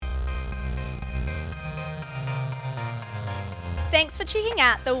Thanks for checking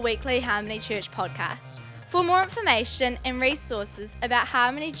out the weekly Harmony Church podcast. For more information and resources about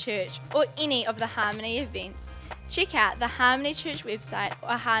Harmony Church or any of the Harmony events, check out the Harmony Church website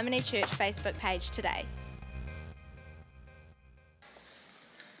or Harmony Church Facebook page today.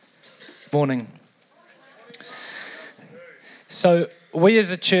 Morning. So we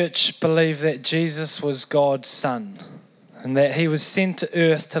as a church believe that Jesus was God's son and that he was sent to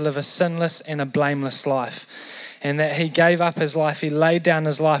earth to live a sinless and a blameless life, and that he gave up his life, he laid down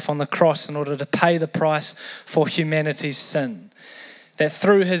his life on the cross in order to pay the price for humanity's sin. That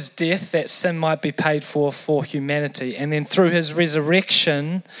through his death, that sin might be paid for humanity. And then through his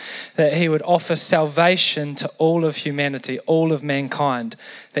resurrection, that he would offer salvation to all of humanity, all of mankind.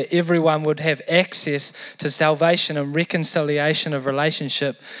 That everyone would have access to salvation and reconciliation of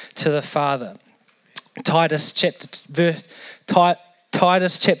relationship to the Father. Titus chapter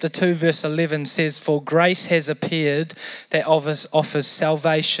 2 verse 11 says, "For grace has appeared that offers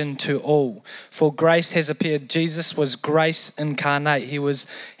salvation to all." For grace has appeared. Jesus was grace incarnate. He was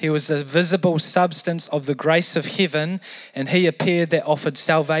the visible substance of the grace of heaven, and he appeared that offered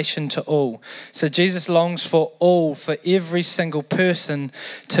salvation to all. So Jesus longs for all, for every single person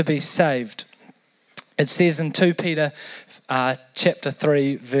to be saved. It says in 2 Peter chapter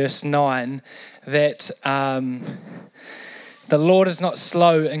 3 verse 9 that the Lord is not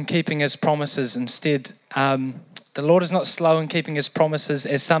slow in keeping his promises. Instead, the Lord is not slow in keeping his promises,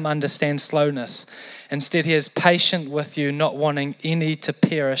 as some understand slowness. Instead, he is patient with you, not wanting any to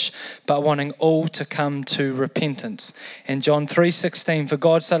perish, but wanting all to come to repentance. And John 3:16, "For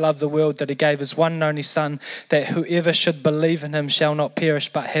God so loved the world that he gave his one and only Son, that whoever should believe in him shall not perish,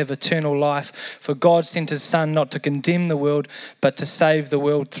 but have eternal life. For God sent his Son not to condemn the world, but to save the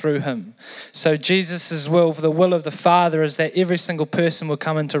world through him." So Jesus' will, for the will of the Father, is that every single person will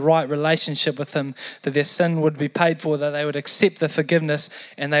come into right relationship with him, that their sin would be paid for, that they would accept the forgiveness,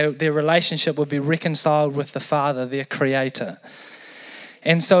 and their relationship would be reconciled with the Father, their Creator.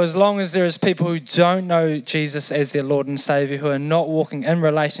 And so as long as there is people who don't know Jesus as their Lord and Savior, who are not walking in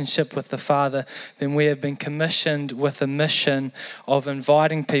relationship with the Father, then we have been commissioned with a mission of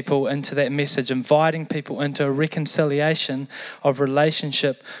inviting people into that message, inviting people into a reconciliation of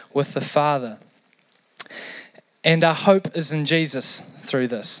relationship with the Father. And our hope is in Jesus through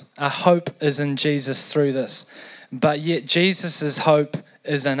this. Our hope is in Jesus through this. But yet Jesus' hope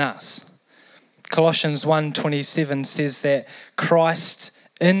is in us. Colossians 1:27 says that Christ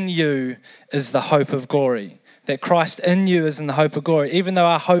in you is the hope of glory. That Christ in you is in the hope of glory. Even though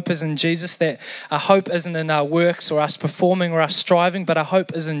our hope is in Jesus, that our hope isn't in our works or us performing or us striving, but our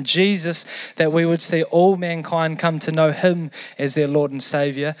hope is in Jesus, that we would see all mankind come to know him as their Lord and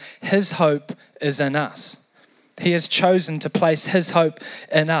Savior. His hope is in us. He has chosen to place his hope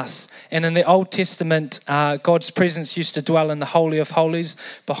in us. And in the Old Testament, God's presence used to dwell in the Holy of Holies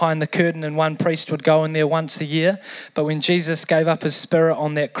behind the curtain, and one priest would go in there once a year. But when Jesus gave up his spirit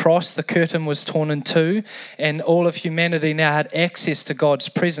on that cross, the curtain was torn in two, and all of humanity now had access to God's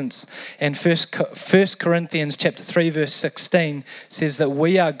presence. And 1 Corinthians chapter 3 verse 16 says that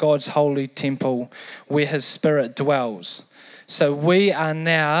we are God's holy temple where his spirit dwells. So we are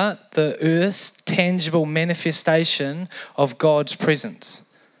now the earth's tangible manifestation of God's presence.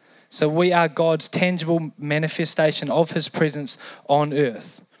 So we are God's tangible manifestation of his presence on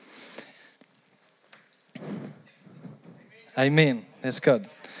earth. Amen. That's good.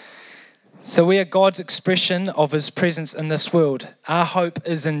 So we are God's expression of his presence in this world. Our hope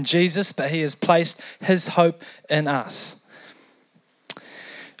is in Jesus, but he has placed his hope in us.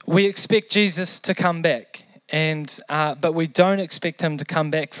 We expect Jesus to come back. But we don't expect him to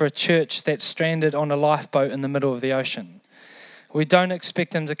come back for a church that's stranded on a lifeboat in the middle of the ocean. We don't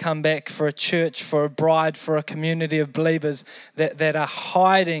expect him to come back for a church, for a bride, for a community of believers that are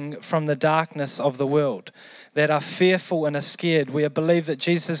hiding from the darkness of the world, that are fearful and are scared. We believe that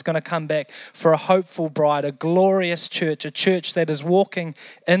Jesus is going to come back for a hopeful bride, a glorious church, a church that is walking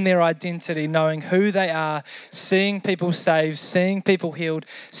in their identity, knowing who they are, seeing people saved, seeing people healed,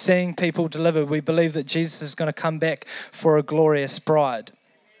 seeing people delivered. We believe that Jesus is going to come back for a glorious bride.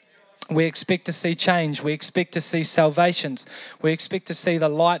 We expect to see change. We expect to see salvations. We expect to see the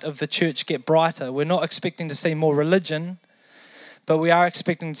light of the church get brighter. We're not expecting to see more religion, but we are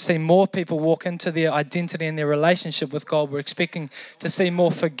expecting to see more people walk into their identity and their relationship with God. We're expecting to see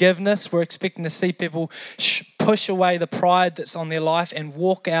more forgiveness. We're expecting to see people push away the pride that's on their life and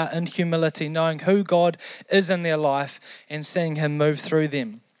walk out in humility, knowing who God is in their life and seeing him move through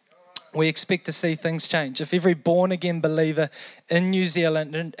them. We expect to see things change. If every born-again believer in New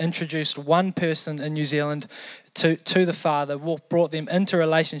Zealand introduced one person in New Zealand to the Father, brought them into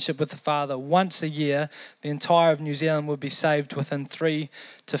relationship with the Father once a year, the entire of New Zealand would be saved within 3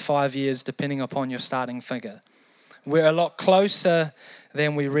 to 5 years, depending upon your starting figure. We're a lot closer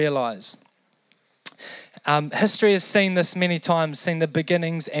than we realize. History has seen this many times, seen the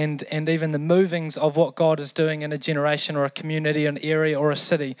beginnings and even the movings of what God is doing in a generation or a community, an area or a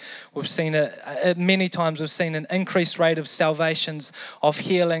city. We've seen it many times. We've seen an increased rate of salvations, of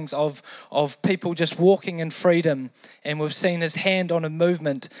healings, of people just walking in freedom. And we've seen His hand on a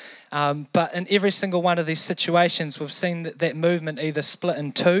movement. But in every single one of these situations, we've seen that movement either split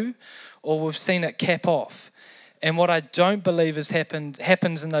in two or we've seen it cap off. And what I don't believe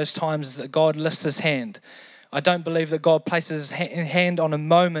happens in those times is that God lifts His hand. I don't believe that God places His hand on a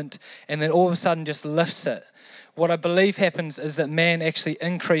moment and then all of a sudden just lifts it. What I believe happens is that man actually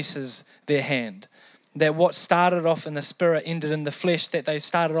increases their hand. That what started off in the spirit ended in the flesh, that they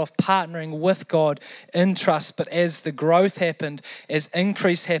started off partnering with God in trust, but as the growth happened, as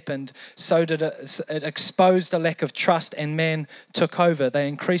increase happened, so did it exposed a lack of trust and man took over. They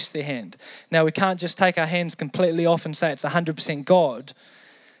increased their hand. Now we can't just take our hands completely off and say it's 100% God.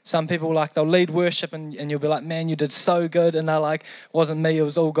 Some people they'll lead worship and you'll be like, man, you did so good. And they're like, it wasn't me, it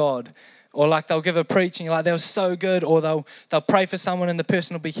was all God. Or they'll give a preach and you're like, that was so good. Or they'll pray for someone and the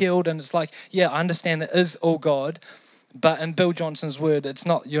person will be healed. And it's like, yeah, I understand that is all God. But in Bill Johnson's word,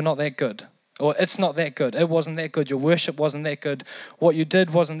 you're not that good. Or it's not that good. It wasn't that good. Your worship wasn't that good. What you did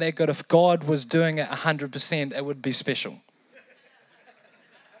wasn't that good. If God was doing it 100%, it would be special.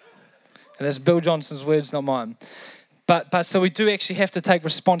 And that's Bill Johnson's words, not mine. But so we do actually have to take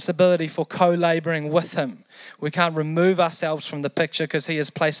responsibility for co-laboring with Him. We can't remove ourselves from the picture because He has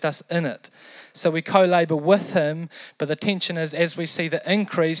placed us in it. So we co-labor with Him, but the tension is as we see the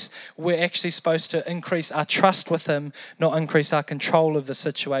increase, we're actually supposed to increase our trust with Him, not increase our control of the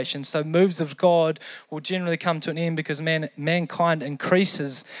situation. So moves of God will generally come to an end because mankind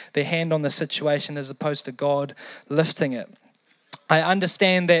increases their hand on the situation as opposed to God lifting it. I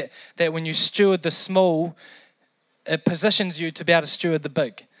understand that when you steward the small, it positions you to be able to steward the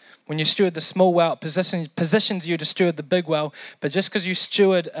big. When you steward the small well, it positions you to steward the big well. But just because you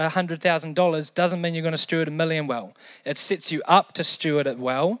steward $100,000 doesn't mean you're going to steward $1 million well. It sets you up to steward it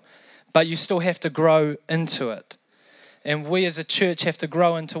well, but you still have to grow into it. And we as a church have to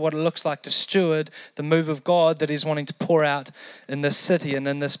grow into what it looks like to steward the move of God that He's wanting to pour out in this city and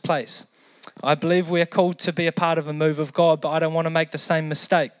in this place. I believe we are called to be a part of a move of God, but I don't want to make the same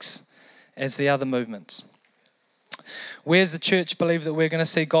mistakes as the other movements. We as a church believe that we're going to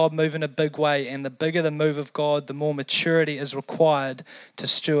see God move in a big way, and the bigger the move of God, the more maturity is required to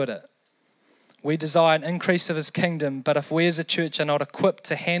steward it. We desire an increase of His kingdom, but if we as a church are not equipped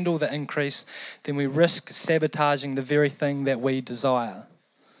to handle the increase, then we risk sabotaging the very thing that we desire.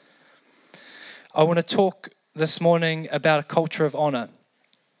 I want to talk this morning about a culture of honor.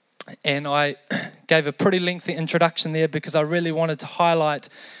 And I gave a pretty lengthy introduction there because I really wanted to highlight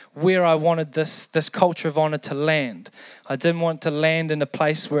where I wanted this culture of honor to land. I didn't want to land in a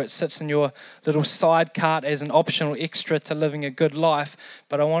place where it sits in your little side cart as an optional extra to living a good life,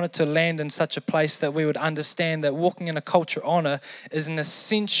 but I wanted to land in such a place that we would understand that walking in a culture of honor is an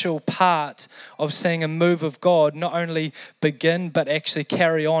essential part of seeing a move of God not only begin, but actually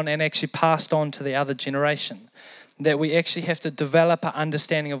carry on and actually passed on to the other generation. That we actually have to develop an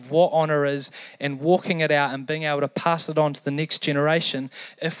understanding of what honor is and walking it out and being able to pass it on to the next generation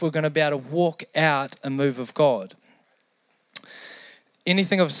if we're going to be able to walk out a move of God.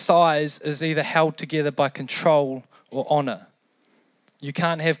 Anything of size is either held together by control or honor. You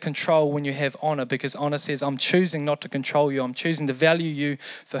can't have control when you have honor because honor says, I'm choosing not to control you. I'm choosing to value you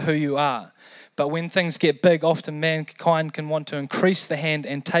for who you are. But when things get big, often mankind can want to increase the hand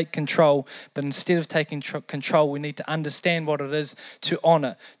and take control. But instead of taking control, we need to understand what it is to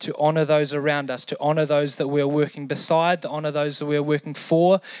honor those around us, to honor those that we are working beside, to honor those that we are working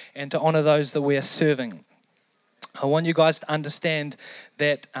for, and to honor those that we are serving. I want you guys to understand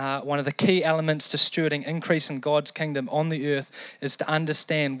that one of the key elements to stewarding increase in God's kingdom on the earth is to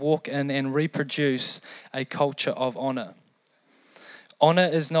understand, walk in, and reproduce a culture of honor. Honor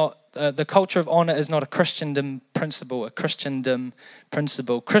is not, the culture of honor is not a Christendom principle, Christendom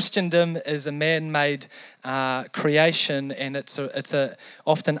is a man-made creation, and it's a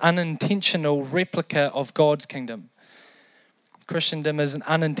often unintentional replica of God's kingdom. Christendom is an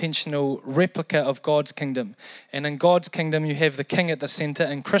unintentional replica of God's kingdom. And in God's kingdom, you have the king at the center.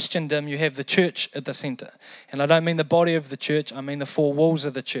 In Christendom, you have the church at the center. And I don't mean the body of the church, I mean the four walls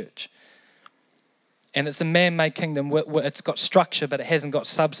of the church. And it's a man-made kingdom where it's got structure, but it hasn't got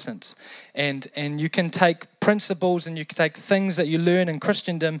substance. And you can take principles and you can take things that you learn in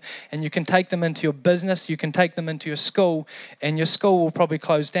Christendom and you can take them into your business, you can take them into your school, and your school will probably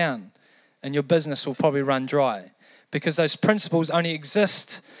close down and your business will probably run dry. Because those principles only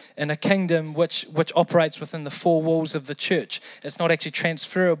exist in a kingdom which operates within the four walls of the church. It's not actually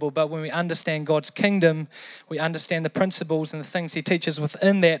transferable, but when we understand God's kingdom, we understand the principles and the things He teaches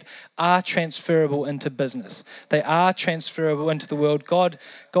within that are transferable into business. They are transferable into the world. God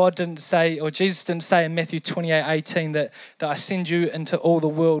didn't say, or Jesus didn't say in Matthew 28:18 that I send you into all the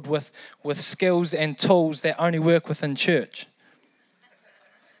world with skills and tools that only work within church.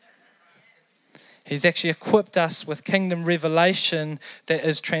 He's actually equipped us with kingdom revelation that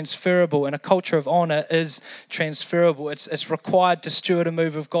is transferable, and a culture of honor is transferable. It's required to steward a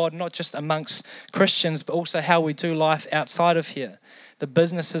move of God, not just amongst Christians, but also how we do life outside of here. The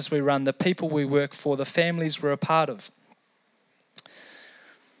businesses we run, the people we work for, the families we're a part of.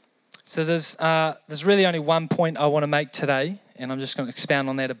 So there's really only one point I want to make today, and I'm just going to expound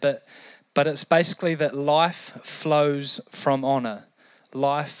on that a bit. But it's basically that life flows from honor.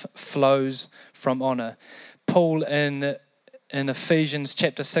 Life flows from honor. Paul in Ephesians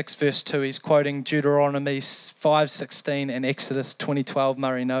chapter 6 verse 2, he's quoting Deuteronomy 5:16 and Exodus 20:12,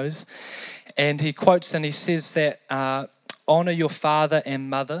 Murray knows. And he quotes and he says that honor your father and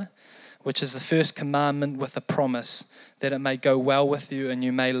mother, which is the first commandment with a promise that it may go well with you and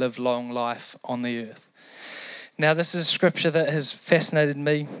you may live long life on the earth. Now this is a scripture that has fascinated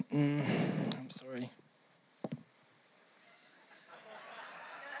me. I'm sorry.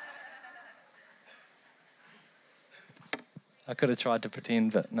 I could have tried to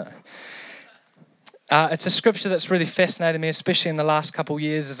pretend, but no. It's a scripture that's really fascinated me, especially in the last couple of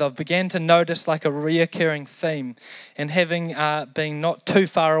years, as I've began to notice like a reoccurring theme. And having been not too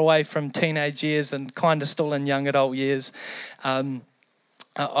far away from teenage years and kind of still in young adult years,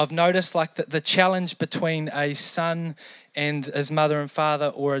 I've noticed like the challenge between a son and his mother and father,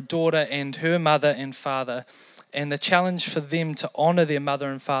 or a daughter and her mother and father, and the challenge for them to honor their mother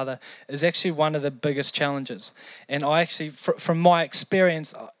and father is actually one of the biggest challenges. And I actually, from my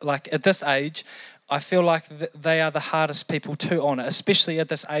experience, like at this age, I feel like they are the hardest people to honor, especially at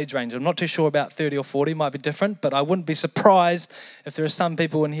this age range. I'm not too sure about 30 or 40, might be different, but I wouldn't be surprised if there are some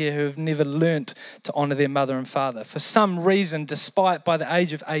people in here who have never learnt to honor their mother and father. For some reason, despite by the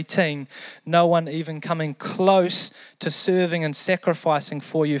age of 18, no one even coming close to serving and sacrificing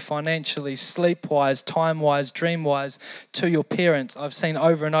for you financially, sleep-wise, time-wise, dream-wise, to your parents. I've seen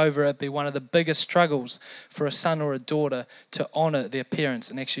over and over it be one of the biggest struggles for a son or a daughter to honor their parents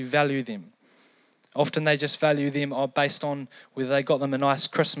and actually value them. Often they just value them based on whether they got them a nice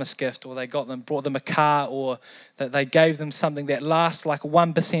Christmas gift, or they brought them a car, or that they gave them something that lasts like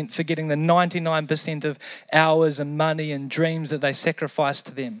 1%, forgetting the 99% of hours and money and dreams that they sacrificed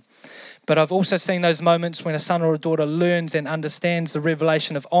to them. But I've also seen those moments when a son or a daughter learns and understands the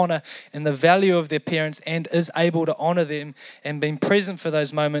revelation of honor and the value of their parents and is able to honor them, and being present for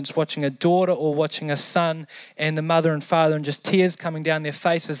those moments, watching a daughter or watching a son and the mother and father, and just tears coming down their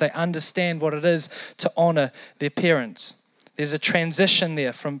faces. They understand what it is to honor their parents. There's a transition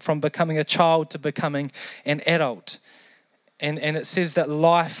there from becoming a child to becoming an adult. And it says that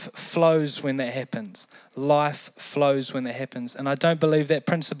life flows when that happens. Life flows when that happens. And I don't believe that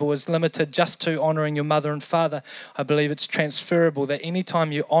principle is limited just to honoring your mother and father. I believe it's transferable, that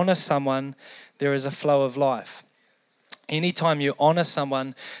anytime you honor someone, there is a flow of life. Anytime you honor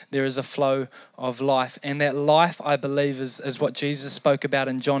someone, there is a flow of life. And that life, I believe, is what Jesus spoke about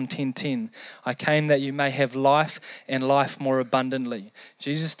in John 10:10. I came that you may have life and life more abundantly.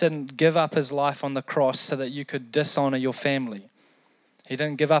 Jesus didn't give up his life on the cross so that you could dishonor your family. He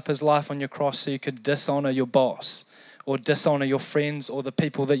didn't give up his life on your cross so you could dishonor your boss or dishonor your friends or the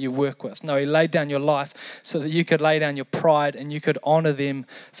people that you work with. No, he laid down your life so that you could lay down your pride and you could honor them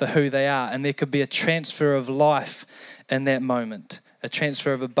for who they are. And there could be a transfer of life in that moment, a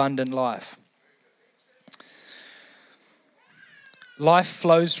transfer of abundant life. Life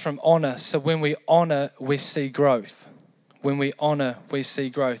flows from honor. So when we honor, we see growth. When we honor, we see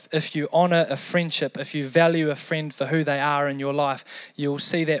growth. If you honor a friendship, if you value a friend for who they are in your life, you'll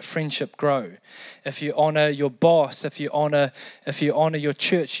see that friendship grow. If you honor your boss, if you honor your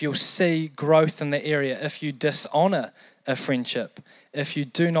church, you'll see growth in the area. If you dishonor a friendship, if you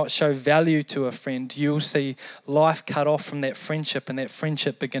do not show value to a friend, you'll see life cut off from that friendship and that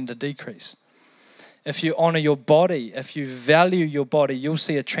friendship begin to decrease. If you honor your body, if you value your body, you'll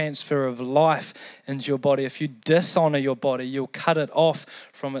see a transfer of life into your body. If you dishonor your body, you'll cut it off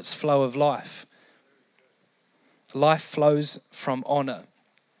from its flow of life. Life flows from honor.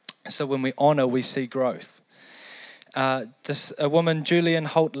 So when we honor, we see growth. A woman, Julian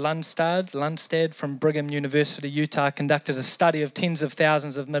Holt Lundstad from Brigham University, Utah, conducted a study of tens of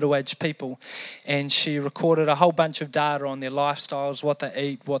thousands of middle-aged people, and she recorded a whole bunch of data on their lifestyles, what they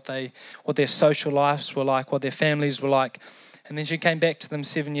eat, what their social lives were like, what their families were like. And then she came back to them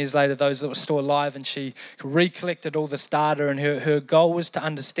 7 years later, those that were still alive, and she recollected all this data, and her goal was to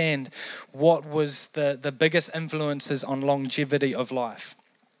understand what was the biggest influences on longevity of life.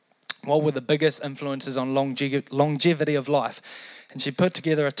 What were the biggest influences on longevity of life? And she put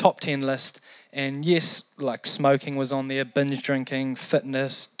together a top 10 list. And yes, like smoking was on there, binge drinking,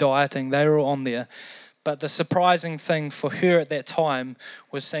 fitness, dieting, they were all on there. But the surprising thing for her at that time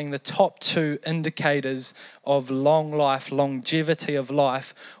was seeing the top 2 indicators of long life, longevity of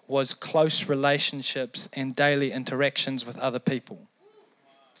life, was close relationships and daily interactions with other people.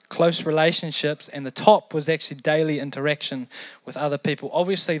 Close relationships, and the top was actually daily interaction with other people.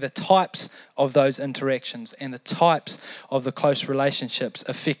 Obviously, the types of those interactions and the types of the close relationships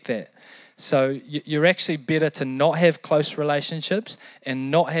affect that. So you're actually better to not have close relationships and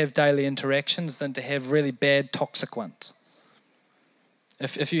not have daily interactions than to have really bad, toxic ones.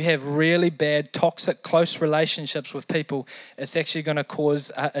 If you have really bad, toxic, close relationships with people, it's actually going to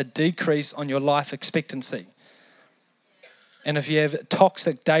cause a decrease on your life expectancy. And if you have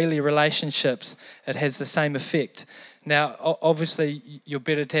toxic daily relationships, it has the same effect. Now, obviously, you're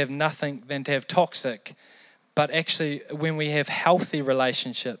better to have nothing than to have toxic. But actually, when we have healthy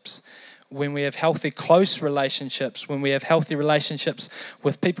relationships, when we have healthy close relationships, when we have healthy relationships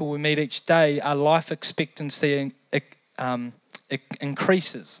with people we meet each day, our life expectancy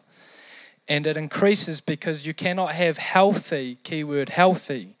increases. And it increases because you cannot have healthy, keyword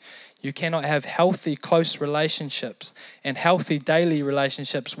healthy, you cannot have healthy close relationships and healthy daily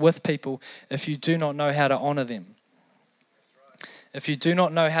relationships with people if you do not know how to honor them. If you do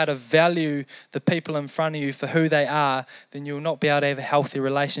not know how to value the people in front of you for who they are, then you will not be able to have a healthy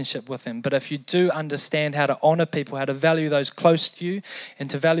relationship with them. But if you do understand how to honor people, how to value those close to you, and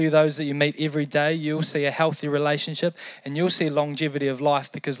to value those that you meet every day, you'll see a healthy relationship and you'll see longevity of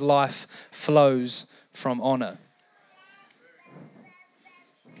life, because life flows from honor.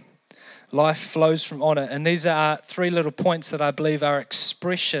 Life flows from honor. And these are 3 little points that I believe are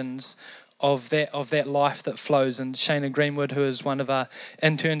expressions of that life that flows. And Shana Greenwood, who is one of our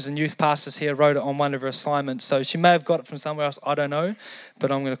interns and youth pastors here, wrote it on one of her assignments. So she may have got it from somewhere else, I don't know,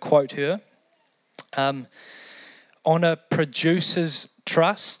 but I'm going to quote her. Honor produces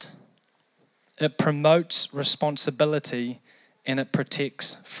trust, it promotes responsibility, and it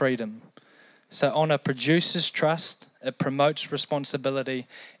protects freedom. So honor produces trust, it promotes responsibility,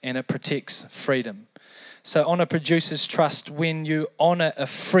 and it protects freedom. So honor produces trust. When you honor a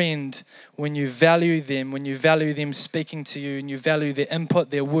friend, when you value them speaking to you, and you value their input,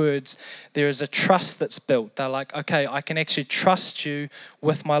 their words, there is a trust that's built. They're like, okay, I can actually trust you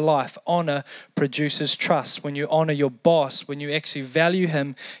with my life. Honor produces trust. When you honor your boss, when you actually value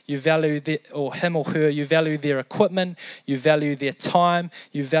him, you value him or her, you value their equipment, you value their time,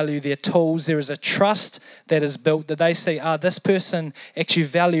 you value their tools. There is a trust that is built that they say, this person actually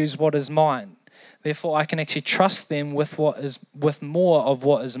values what is mine. Therefore, I can actually trust them with more of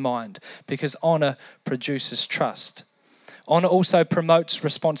what is mine, because honor produces trust. Honor also promotes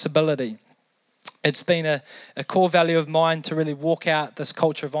responsibility. It's been a core value of mine to really walk out this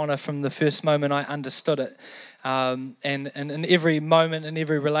culture of honor from the first moment I understood it. And in every moment, in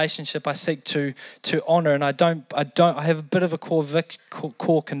every relationship, I seek to honor. And I have a bit of a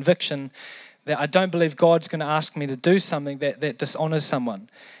core conviction that I don't believe God's going to ask me to do something that dishonors someone.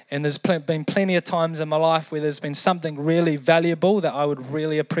 And there's been plenty of times in my life where there's been something really valuable that I would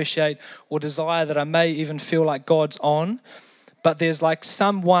really appreciate or desire that I may even feel like God's on. But there's like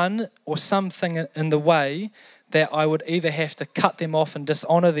someone or something in the way that I would either have to cut them off and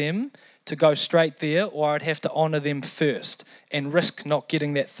dishonor them to go straight there, or I'd have to honor them first and risk not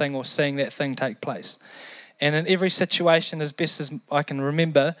getting that thing or seeing that thing take place. And in every situation, as best as I can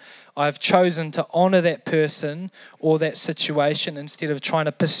remember, I've chosen to honor that person or that situation instead of trying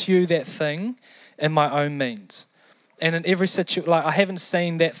to pursue that thing in my own means. And in every situation, I haven't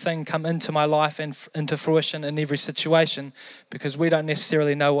seen that thing come into my life and into fruition in every situation, because we don't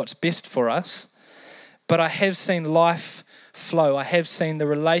necessarily know what's best for us. But I have seen life flow. I have seen the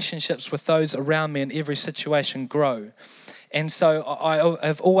relationships with those around me in every situation grow. And so I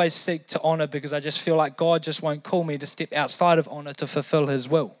have always sought to honor, because I just feel like God just won't call me to step outside of honor to fulfill his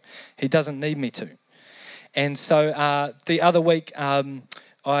will. He doesn't need me to. And so the other week,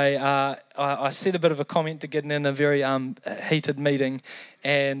 I said a bit of a comment to get in a very heated meeting,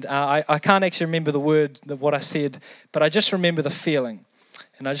 and I can't actually remember the word, what I said, but I just remember the feeling.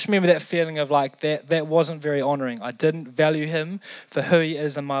 And I just remember that feeling of like that wasn't very honoring. I didn't value him for who he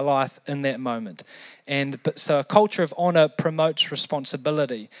is in my life in that moment. So a culture of honor promotes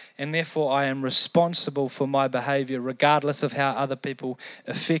responsibility, and therefore I am responsible for my behavior regardless of how other people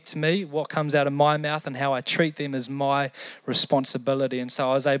affect me. What comes out of my mouth and how I treat them is my responsibility. And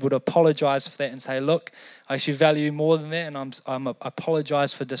so I was able to apologize for that and say, look, I actually value you more than that, and I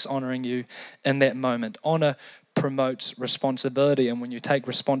apologize for dishonoring you in that moment. Honor promotes responsibility, and when you take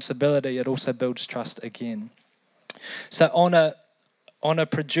responsibility, it also builds trust again. So honor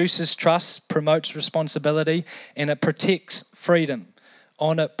produces trust, promotes responsibility, and it protects freedom.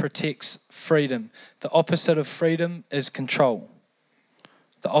 Honor protects freedom. The opposite of freedom is control.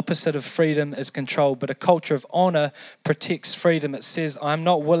 The opposite of freedom is control, but a culture of honor protects freedom. It says, I'm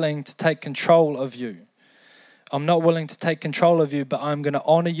not willing to take control of you. I'm not willing to take control of you, but I'm going to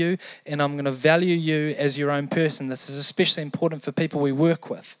honor you and I'm going to value you as your own person. This is especially important for people we work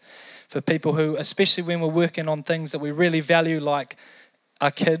with, for people who, especially when we're working on things that we really value, like our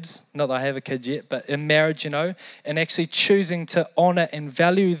kids, not that I have a kid yet, but in marriage, and actually choosing to honor and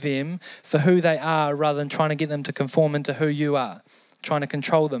value them for who they are rather than trying to get them to conform into who you are, trying to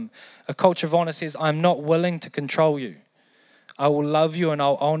control them. A culture of honor says, I'm not willing to control you. I will love you and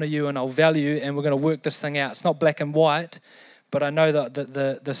I'll honor you and I'll value you, and we're going to work this thing out. It's not black and white, but I know that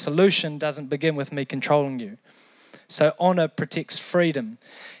the solution doesn't begin with me controlling you. So honor protects freedom.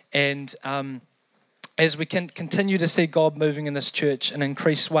 And as we can continue to see God moving in this church in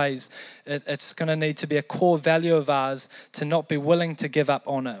increased ways, it's going to need to be a core value of ours to not be willing to give up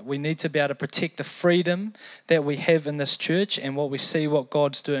honor. We need to be able to protect the freedom that we have in this church and what we see what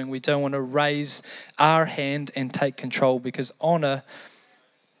God's doing. We don't want to raise our hand and take control, because honor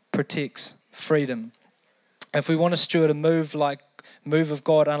protects freedom. If we want to steward a move of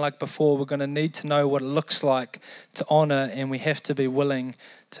God unlike before, we're going to need to know what it looks like to honor, and we have to be willing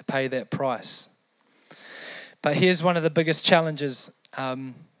to pay that price. But here's one of the biggest challenges,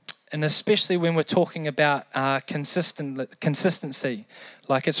 and especially when we're talking about consistency.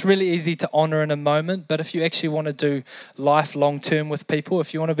 Like, it's really easy to honor in a moment, but if you actually want to do life long term with people,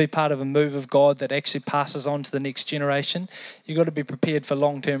 if you want to be part of a move of God that actually passes on to the next generation, you've got to be prepared for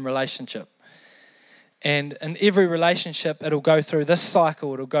long-term relationship. And in every relationship, it'll go through this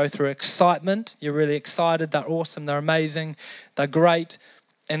cycle. It'll go through excitement. You're really excited. They're awesome. They're amazing. They're great.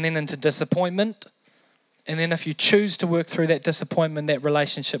 And then into disappointment. And then if you choose to work through that disappointment, that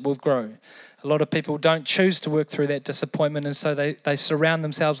relationship will grow. A lot of people don't choose to work through that disappointment, and so they surround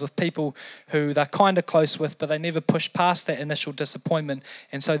themselves with people who they're kind of close with, but they never push past that initial disappointment,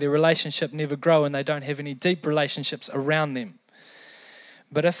 and so their relationship never grow, and they don't have any deep relationships around them.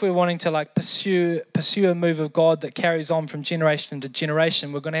 But if we're wanting to pursue a move of God that carries on from generation to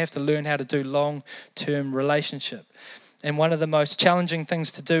generation, we're going to have to learn how to do long-term relationship. And one of the most challenging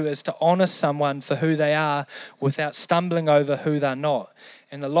things to do is to honor someone for who they are without stumbling over who they're not.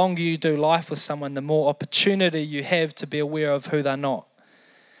 And the longer you do life with someone, the more opportunity you have to be aware of who they're not.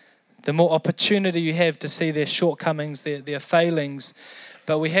 The more opportunity you have to see their shortcomings, their failings.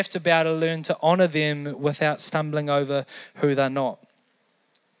 But we have to be able to learn to honor them without stumbling over who they're not.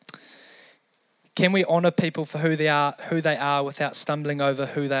 Can we honor people for who they are without stumbling over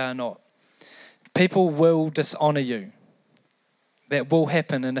who they are not? People will dishonor you. That will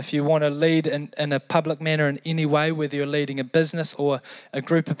happen. And if you want to lead in a public manner in any way, whether you're leading a business or a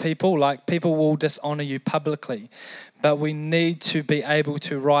group of people, people will dishonor you publicly. But we need to be able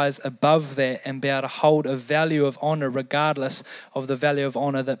to rise above that and be able to hold a value of honor regardless of the value of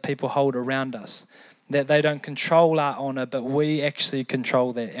honor that people hold around us. That they don't control our honor, but we actually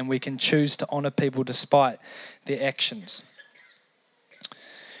control that, and we can choose to honor people despite their actions.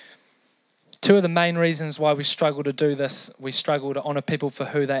 Two of the main reasons why we struggle to do this, we struggle to honor people for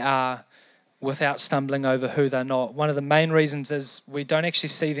who they are without stumbling over who they're not. One of the main reasons is we don't actually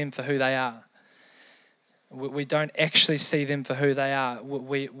see them for who they are. We don't actually see them for who they are.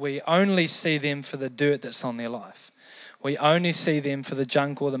 We only see them for the dirt that's on their life. We only see them for the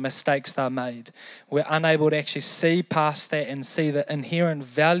junk or the mistakes they've made. We're unable to actually see past that and see the inherent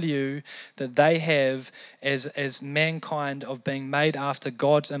value that they have as mankind of being made after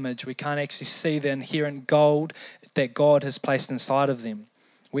God's image. We can't actually see the inherent gold that God has placed inside of them.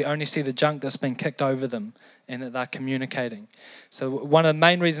 We only see the junk that's been kicked over them and that they're communicating. So one of the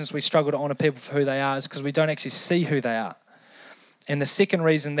main reasons we struggle to honor people for who they are is because we don't actually see who they are. And the second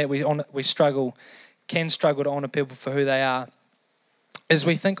reason that we can struggle to honor people for who they are is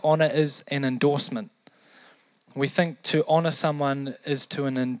we think honor is an endorsement. We think to honor someone is to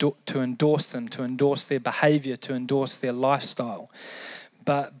endorse them, to endorse their behavior, to endorse their lifestyle.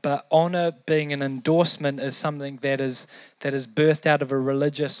 But honor being an endorsement is something that is birthed out of a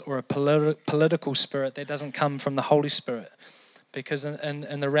religious or a political spirit that doesn't come from the Holy Spirit. Because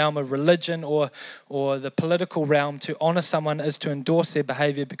in the realm of religion or the political realm, to honor someone is to endorse their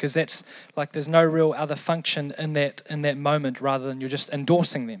behavior, because that's like there's no real other function in that moment, rather than you're just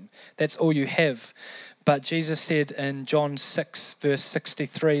endorsing them. That's all you have. But Jesus said in John 6 verse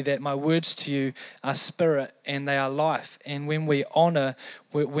 63 that my words to you are spirit and they are life. And when we honor,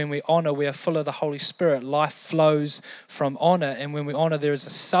 we are full of the Holy Spirit. Life flows from honor. And when we honor, there is a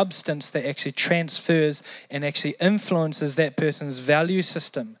substance that actually transfers and actually influences that person's value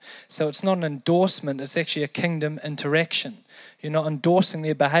system. So it's not an endorsement, it's actually a kingdom interaction. You're not endorsing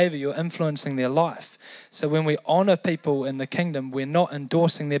their behavior, you're influencing their life. So when we honor people in the kingdom, we're not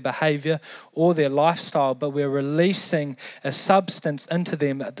endorsing their behavior or their lifestyle, but we're releasing a substance into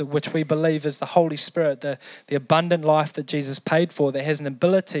them, which we believe is the Holy Spirit, the abundant life that Jesus paid for, that has an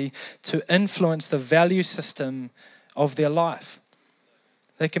ability to influence the value system of their life.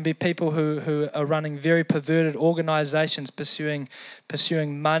 There can be people who are running very perverted organizations, pursuing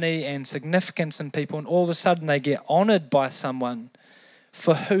money and significance in people, and all of a sudden they get honored by someone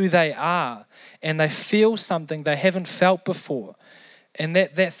for who they are, and they feel something they haven't felt before. And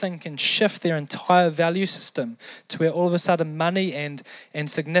that thing can shift their entire value system to where all of a sudden money and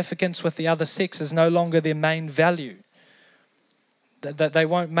significance with the other sex is no longer their main value. That they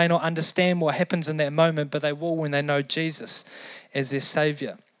may not understand what happens in that moment, but they will when they know Jesus as their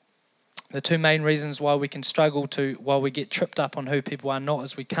Savior. The two main reasons why we can struggle while we get tripped up on who people are not,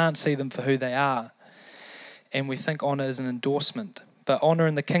 is we can't see them for who they are. And we think honor is an endorsement. But honor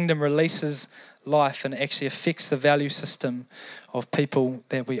in the kingdom releases life and actually affects the value system of people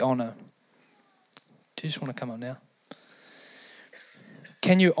that we honor. Do you just want to come up now?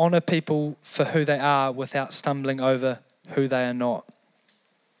 Can you honor people for who they are without stumbling over who they are not?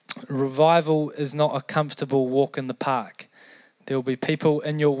 Revival is not a comfortable walk in the park. There will be people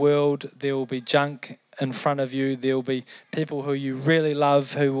in your world, there will be junk in front of you, there will be people who you really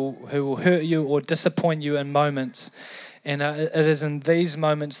love who will hurt you or disappoint you in moments. And it is in these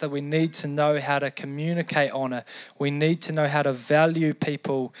moments that we need to know how to communicate honor. We need to know how to value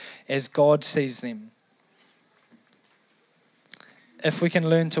people as God sees them. If we can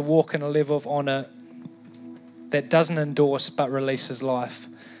learn to walk in a level of honor that doesn't endorse but releases life,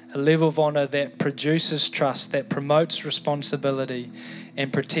 a level of honor that produces trust, that promotes responsibility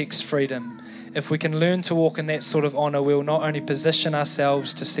and protects freedom. If we can learn to walk in that sort of honor, we'll not only position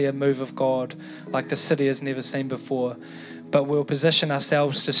ourselves to see a move of God like the city has never seen before, but we'll position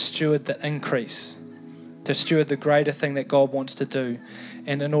ourselves to steward the increase, to steward the greater thing that God wants to do,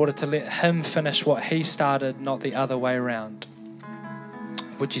 and in order to let Him finish what He started, not the other way around.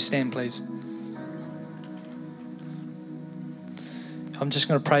 Would you stand, please? I'm just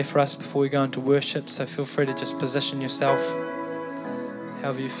going to pray for us before we go into worship, so feel free to just position yourself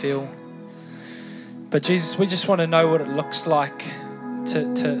however you feel. But Jesus, we just want to know what it looks like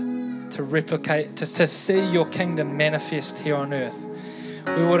to replicate, to see your kingdom manifest here on earth.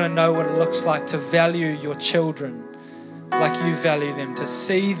 We want to know what it looks like to value your children like you value them, to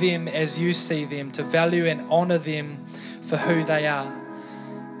see them as you see them, to value and honor them for who they are.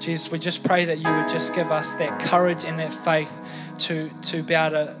 Jesus, we just pray that you would just give us that courage and that faith to be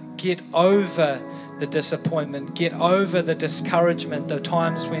able to get over the disappointment, get over the discouragement, the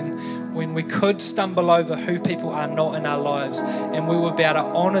times when we could stumble over who people are not in our lives, and we would be able to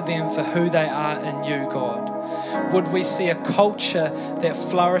honor them for who they are in you, God. Would we see a culture that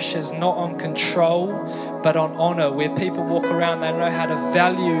flourishes not on control, but on honor, where people walk around, they know how to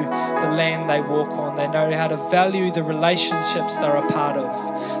value the land they walk on. They know how to value the relationships they're a part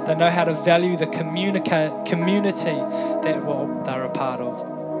of. They know how to value the community that they're a part of.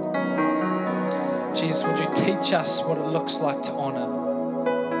 Jesus, would you teach us what it looks like to honor?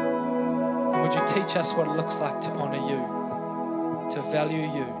 And would you teach us what it looks like to honor you, to value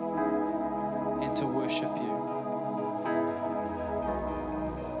you, and to worship you?